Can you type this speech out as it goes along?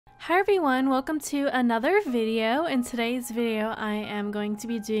Hi everyone, welcome to another video. In today's video I am going to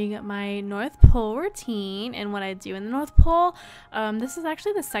be doing my North Pole routine and what I do in the North Pole. This is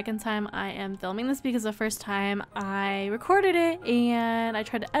actually the second time I am filming this because the first time I recorded it and I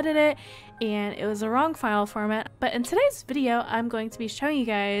tried to edit it and it was the wrong file format. But in today's video I'm going to be showing you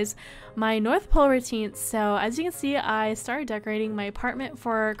guys my North Pole routine. So as you can see, I started decorating my apartment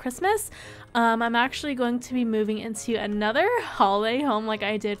for Christmas. I'm actually going to be moving into another holiday home like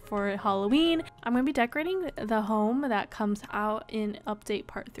I did for Halloween. I'm going to be decorating the home that comes out in update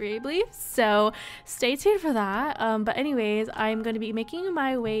part 3, I believe. So stay tuned for that. But anyways, I'm going to be making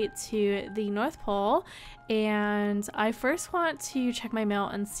my way to the North Pole, and I first want to check my mail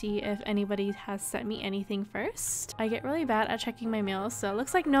and see if anybody has sent me anything first. I get really bad at checking my mail, so it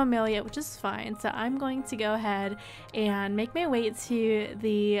looks like no mail yet, which is fine. So I'm going to go ahead and make my way to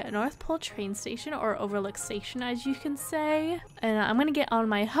the North Pole train station, or Overlook station as you can say. And I'm going to get on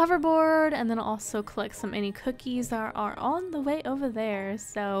my hoverboard and then also collect some mini cookies that are on the way over there.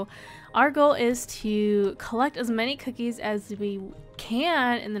 So our goal is to collect as many cookies as we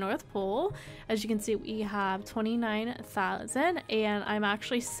can in the North Pole. As you can see, we have 29,000 and I'm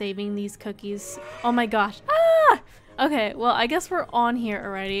actually saving these cookies. Oh my gosh. Ah! Okay, well, I guess we're on here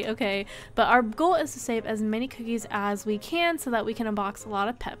already. Okay, but our goal is to save as many cookies as we can so that we can unbox a lot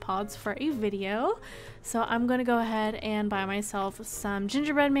of pet pods for a video. So I'm gonna go ahead and buy myself some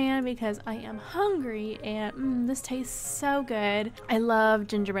gingerbread man because I am hungry and this tastes so good. I love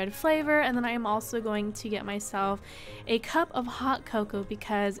gingerbread flavor. And then I am also going to get myself a cup of hot cocoa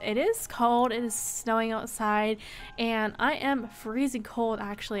because it is cold, it is snowing outside, and I am freezing cold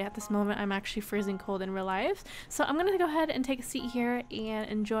actually at this moment. I'm actually freezing cold in real life. So I'm gonna go ahead and take a seat here and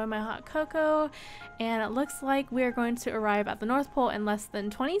enjoy my hot cocoa. And it looks like we're going to arrive at the North Pole in less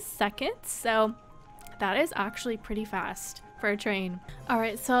than 20 seconds. So that is actually pretty fast for a train.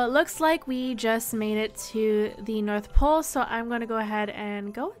 Alright, so it looks like we just made it to the North Pole, so I'm gonna go ahead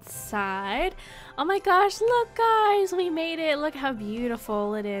and go inside. Oh my gosh, look guys, we made it. Look how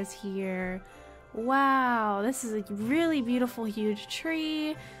beautiful it is here. Wow, this is a really beautiful huge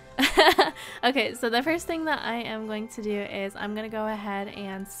tree. Okay, so the first thing that I am going to do is I'm gonna go ahead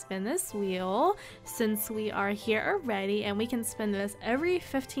and spin this wheel since we are here already, and we can spin this every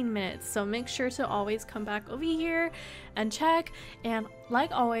 15 minutes, so make sure to always come back over here and check. And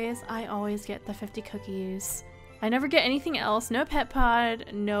like always, I always get the 50 cookies. I never get anything else, no pet pod,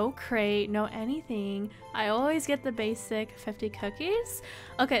 no crate, no anything. I always get the basic 50 cookies.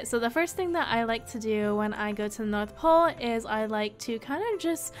 Okay, so the first thing that I like to do when I go to the North Pole is I like to kind of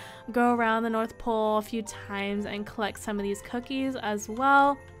just go around the North Pole a few times and collect some of these cookies as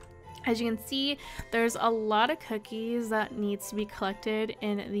well. As you can see, there's a lot of cookies that needs to be collected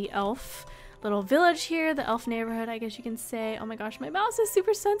in the elf little village here, the elf neighborhood, I guess you can say. Oh my gosh, my mouse is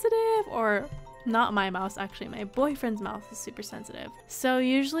super sensitive, or not my mouse, actually my boyfriend's mouse is super sensitive. So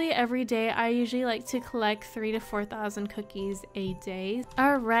usually every day I usually like to collect 3,000 to 4,000 cookies a day.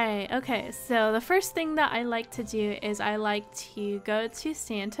 Alright, okay, so the first thing that I like to do is I like to go to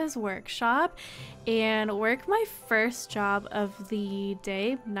Santa's workshop and work my first job of the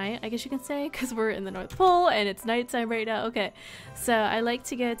day, night I guess you can say, because we're in the North Pole and it's nighttime right now. Okay, so I like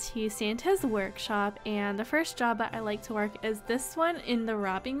to go to Santa's workshop, and the first job that I like to work is this one in the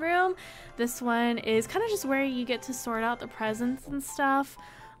wrapping room. This one is kind of just where you get to sort out the presents and stuff.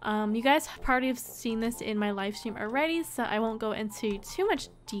 You guys probably have seen this in my live stream already, so I won't go into too much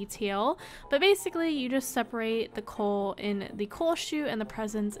detail, but basically you just separate the coal in the coal chute and the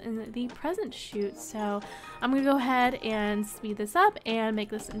presents in the present chute. So I'm gonna go ahead and speed this up and make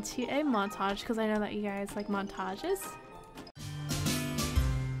this into a montage because I know that you guys like montages.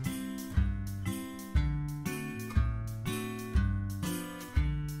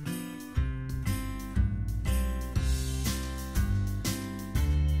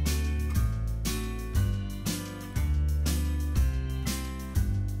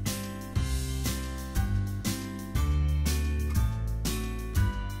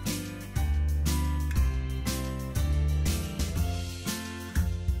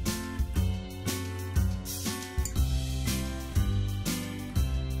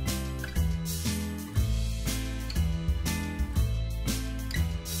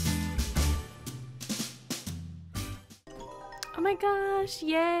 Oh my gosh,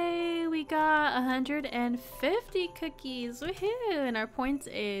 yay! We got 150 cookies, woohoo! And our points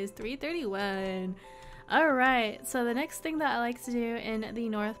is 331. Alright, so the next thing that I like to do in the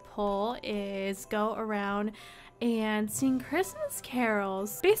North Pole is go around and sing Christmas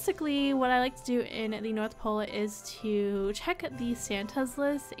carols. Basically, what I like to do in the North Pole is to check the Santa's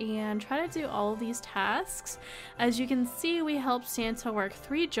list and try to do all of these tasks. As you can see, we helped Santa work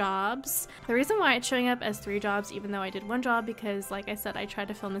 3 jobs. The reason why it's showing up as 3 jobs, even though I did 1 job, because like I said, I tried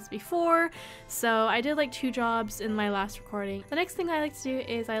to film this before, so I did like 2 jobs in my last recording. The next thing I like to do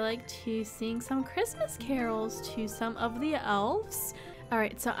is I like to sing some Christmas carols to some of the elves.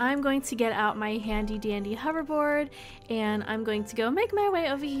 Alright, so I'm going to get out my handy dandy hoverboard and I'm going to go make my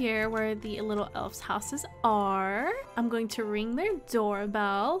way over here where the little elves' houses are. I'm going to ring their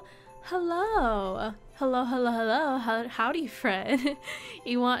doorbell. Hello. Hello, hello, hello. Howdy, Fred.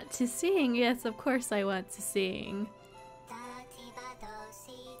 You want to sing? Yes, of course I want to sing.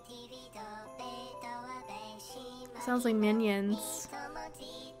 Sounds like Minions.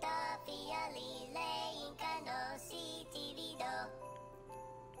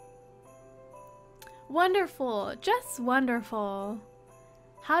 Wonderful, just wonderful.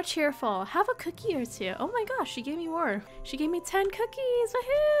 How cheerful. Have a cookie or 2. Oh my gosh, she gave me more. She gave me 10 cookies.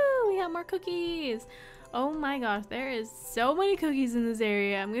 Woohoo! We have more cookies. Oh my gosh, there is so many cookies in this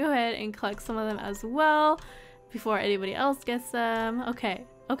area. I'm gonna go ahead and collect some of them as well before anybody else gets them. Okay,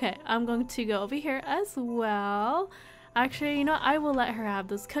 I'm going to go over here as well. Actually, you know, I will let her have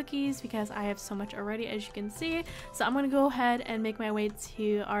those cookies because I have so much already, as you can see. So I'm gonna go ahead and make my way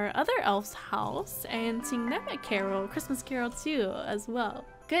to our other elf's house and sing them a carol, Christmas carol too, as well.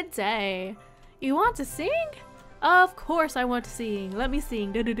 Good day. You want to sing? Of course I want to sing. Let me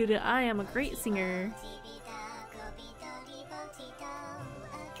sing. I am a great singer.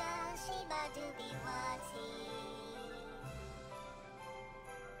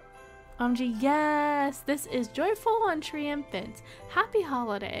 Yes, this is joyful and triumphant. Happy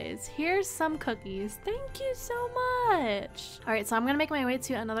holidays. Here's some cookies. Thank you so much. Alright, so I'm gonna make my way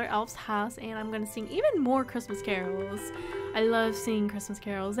to another elf's house and I'm gonna sing even more Christmas carols. I love singing Christmas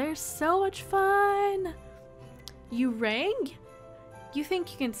carols. They're so much fun. You rang? You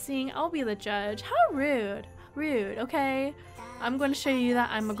think you can sing? I'll be the judge. How rude. Rude, okay? I'm gonna show you that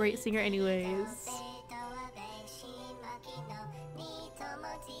I'm a great singer anyways.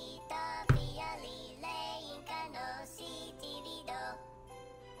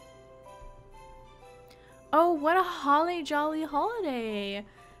 Oh, what a holly jolly holiday.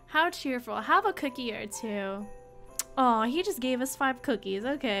 How cheerful. Have a cookie or 2. Oh, he just gave us 5 cookies.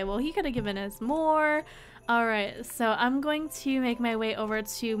 Okay, well, he could have given us more. Alright, so I'm going to make my way over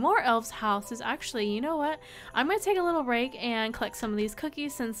to more elves' houses. Actually, you know what? I'm going to take a little break and collect some of these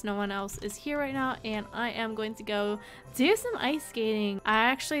cookies since no one else is here right now. And I am going to go do some ice skating. I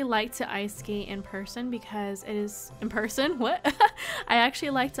actually like to ice skate in person because it is... In person? What? I actually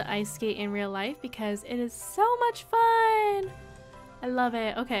like to ice skate in real life because it is so much fun! I love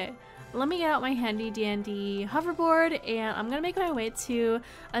it. Okay. Let me get out my handy dandy hoverboard and I'm gonna make my way to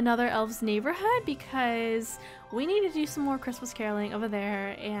another elf's neighborhood because we need to do some more Christmas caroling over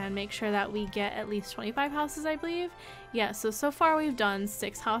there and make sure that we get at least 25 houses, I believe. Yeah, so far we've done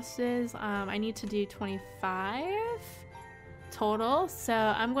 6 houses. I need to do 25 total, so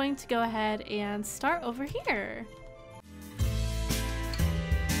I'm going to go ahead and start over here.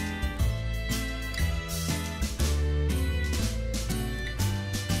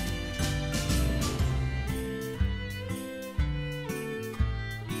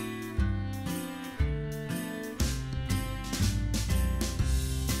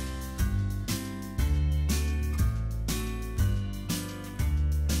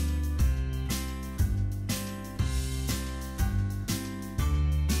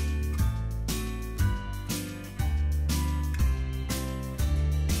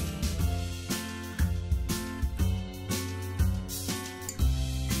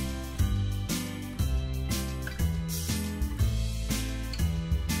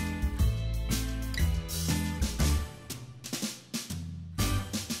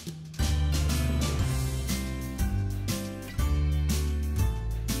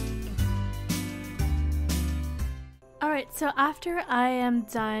 Alright, so after I am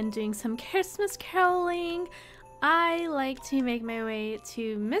done doing some Christmas caroling, I like to make my way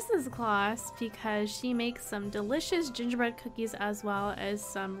to Mrs. Claus because she makes some delicious gingerbread cookies as well as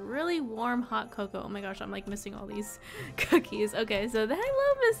some really warm hot cocoa. Oh my gosh, I'm like missing all these cookies. Okay, so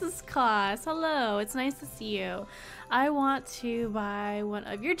hello Mrs. Claus. Hello, it's nice to see you. I want to buy one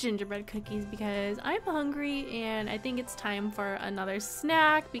of your gingerbread cookies because I'm hungry and I think it's time for another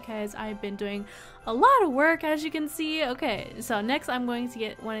snack because I've been doing a lot of work, as you can see. Okay, so next I'm going to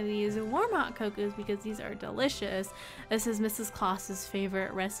get one of these warm hot cocos because these are delicious. this. This is Mrs. Claus's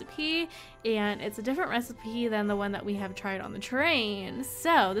favorite recipe, and it's a different recipe than the one that we have tried on the train.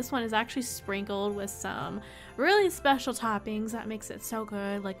 So this one is actually sprinkled with some really special toppings that makes it so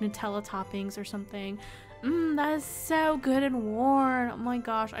good, like Nutella toppings or something. That is so good and warm. Oh my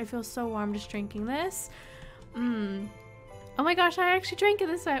gosh, I feel so warm just drinking this. Oh my gosh, I actually drank it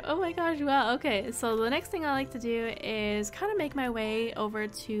this time. Oh my gosh, wow. Okay, so the next thing I like to do is kind of make my way over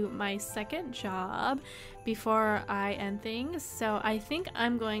to my second job before I end things. So I think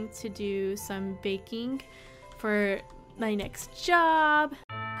I'm going to do some baking for my next job.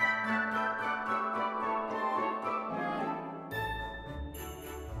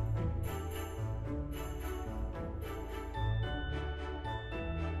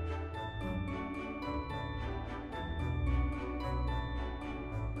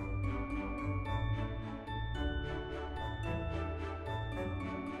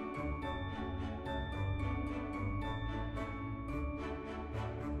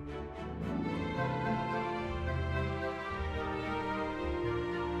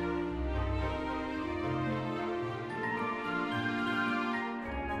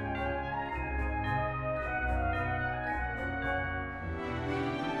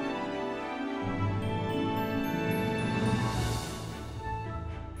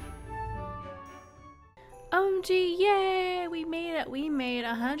 OMG, yay! We made it! We made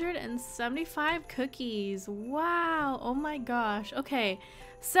 175 cookies. Wow! Oh my gosh. Okay,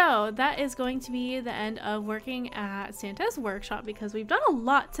 so that is going to be the end of working at Santa's workshop because we've done a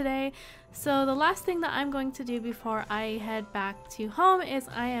lot today. So the last thing that I'm going to do before I head back to home is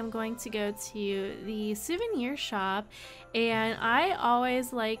I am going to go to the souvenir shop, and I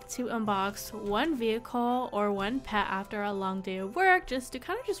always like to unbox one vehicle or one pet after a long day of work just to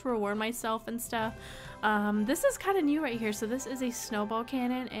kind of just reward myself and stuff. This is kind of new right here. So this is a snowball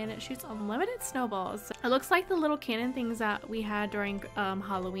cannon and it shoots unlimited snowballs. So it looks like the little cannon things that we had during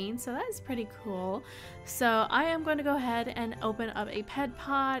Halloween, so that is pretty cool. So I am going to go ahead and open up a pet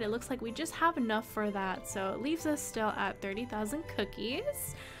pod. It looks like we just have enough for that, so it leaves us still at 30,000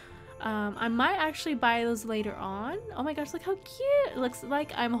 cookies. I might actually buy those later on. Oh my gosh, look how cute! It looks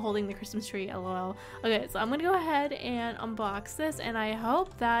like I'm holding the Christmas tree, lol. Okay, so I'm gonna go ahead and unbox this, and I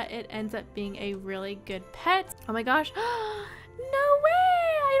hope that it ends up being a really good pet. Oh my gosh. No way!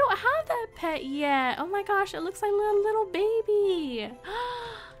 I don't have that pet yet. Oh my gosh, it looks like a little baby.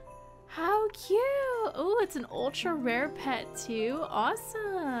 How cute! Oh, it's an ultra rare pet too.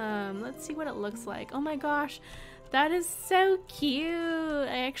 Awesome! Let's see what it looks like. Oh my gosh. That is so cute.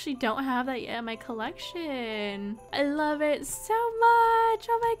 I actually don't have that yet in my collection. I love it so much.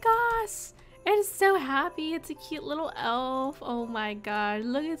 Oh my gosh. It is so happy. It's a cute little elf. Oh my god.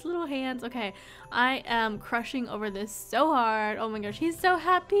 Look at its little hands. Okay. I am crushing over this so hard. Oh my gosh. He's so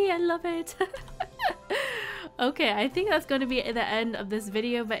happy. I love it. Okay, I think that's going to be the end of this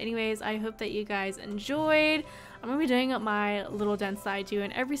video. But anyways, I hope that you guys enjoyed. I'm going to be doing my little dance that I do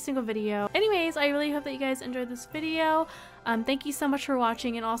in every single video. Anyways, I really hope that you guys enjoyed this video. Thank you so much for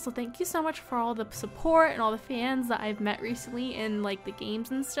watching, and also thank you so much for all the support and all the fans that I've met recently in like the games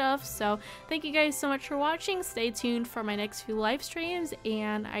and stuff. So thank you guys so much for watching. Stay tuned for my next few live streams,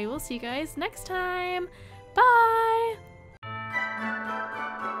 and I will see you guys next time.